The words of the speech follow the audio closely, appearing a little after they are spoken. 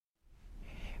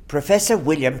Professor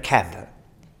William Campbell,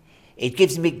 it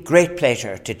gives me great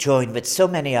pleasure to join with so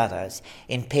many others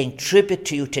in paying tribute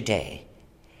to you today.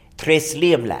 Tres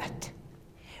Liam Lat.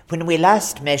 When we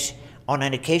last met on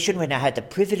an occasion when I had the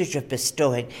privilege of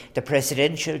bestowing the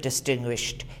Presidential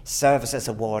Distinguished Services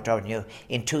Award on you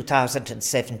in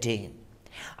 2017,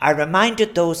 I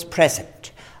reminded those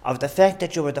present of the fact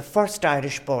that you were the first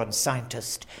Irish-born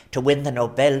scientist to win the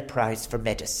Nobel Prize for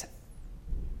Medicine.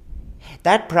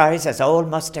 That prize, as all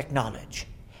must acknowledge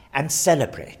and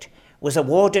celebrate, was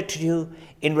awarded to you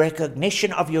in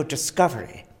recognition of your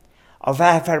discovery of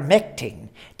ivermectin,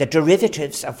 the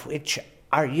derivatives of which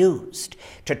are used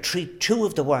to treat two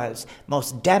of the world's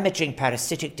most damaging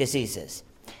parasitic diseases,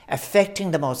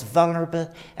 affecting the most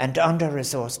vulnerable and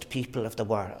under-resourced people of the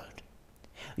world.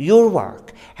 Your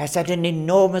work has had an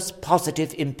enormous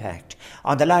positive impact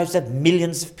on the lives of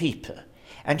millions of people,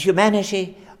 and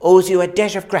humanity owes you a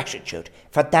debt of gratitude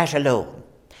for that alone.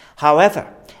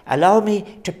 However, allow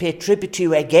me to pay tribute to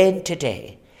you again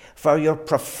today for your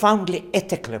profoundly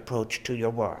ethical approach to your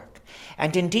work,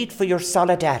 and indeed for your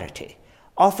solidarity,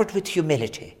 offered with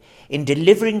humility, in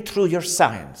delivering through your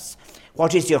science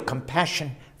what is your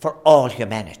compassion for all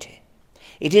humanity.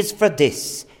 It is for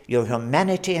this, your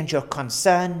humanity and your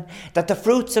concern, that the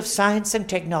fruits of science and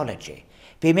technology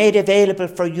be made available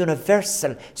for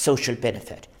universal social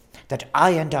benefit, that I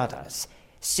and others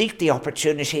seek the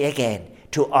opportunity again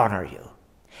to honour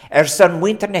you. Son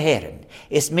winter na héireann,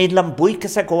 is mídlam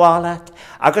buicas a ghálat,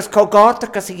 agus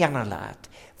cógátachas a dhéanalaat,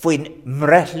 foin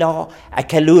mrelá a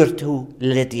celúirtú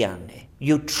lidiane.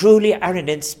 You truly are an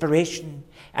inspiration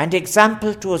and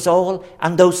example to us all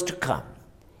and those to come.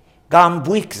 Gan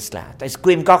buicas lad, is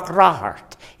gwym gach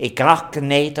rahart, I grach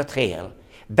gneud a tréal,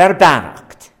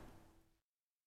 berbanacht.